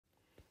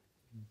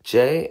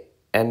Jay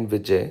and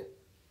Vijay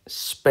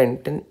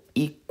spent an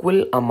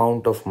equal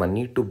amount of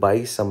money to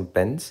buy some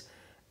pens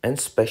and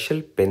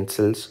special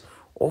pencils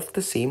of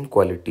the same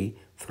quality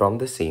from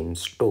the same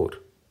store.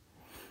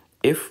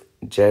 If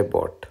Jay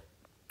bought,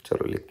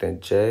 चलो लिखते हैं,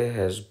 Jay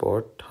has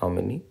bought how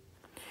many?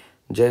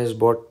 Jay has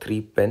bought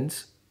 3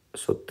 pens,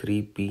 so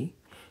 3p.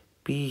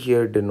 P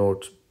here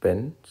denotes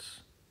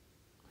pens,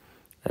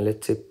 and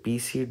let's say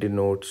PC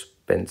denotes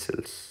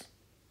pencils,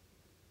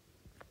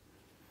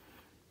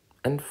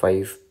 and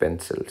 5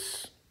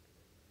 pencils,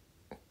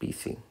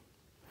 PC.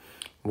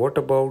 What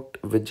about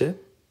Vijay?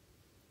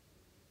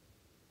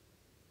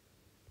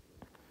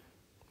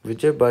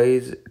 Vijay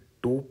buys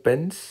 2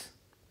 pens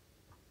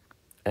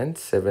and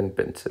 7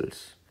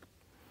 pencils.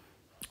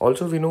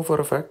 Also, we know for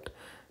a fact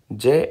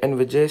Jay and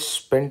Vijay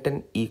spent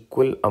an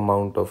equal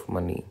amount of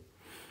money.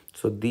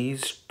 So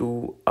these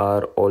two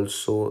are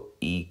also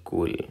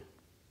equal.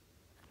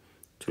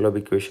 चलो अब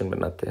equation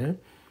बनाते हैं.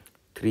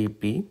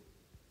 3p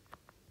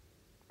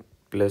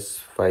plus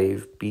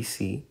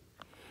 5pc.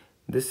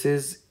 This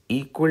is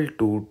equal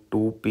to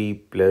 2p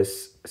plus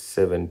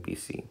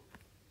 7pc.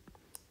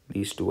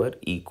 These two are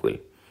equal.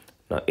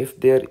 Now if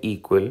they are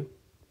equal,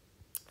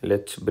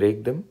 let's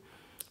break them.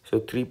 So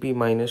 3p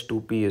minus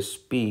 2p is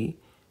p,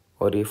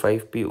 और ये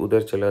 5p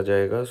उधर चला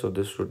जाएगा, so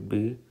this would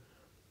be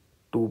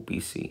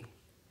 2pc.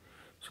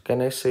 So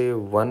can I say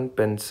one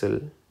pencil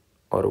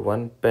or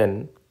one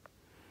pen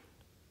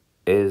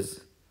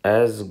is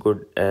as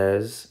good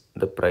as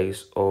the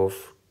price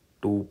of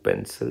 2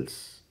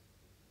 pencils?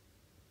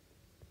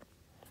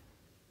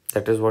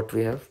 That is what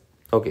we have.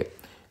 Okay,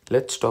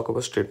 let's talk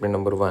about statement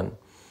number 1.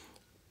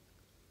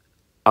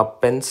 A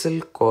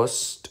pencil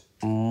cost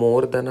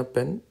more than a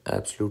pen?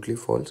 Absolutely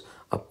false.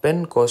 A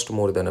pen cost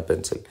more than a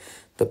pencil.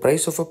 The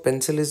price of a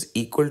pencil is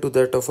equal to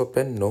that of a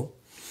pen? No.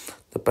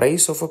 The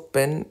price of a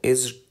pen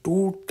is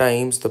 2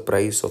 times the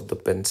price of the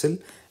pencil.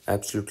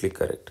 Absolutely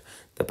correct.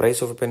 The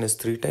price of a pen is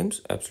 3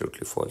 times.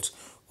 Absolutely false.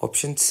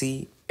 Option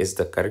C is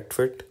the correct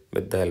fit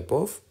with the help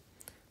of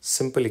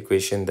simple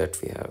equation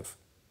that we have.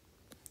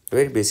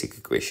 Very basic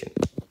equation.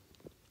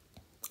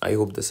 I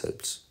hope this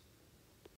helps.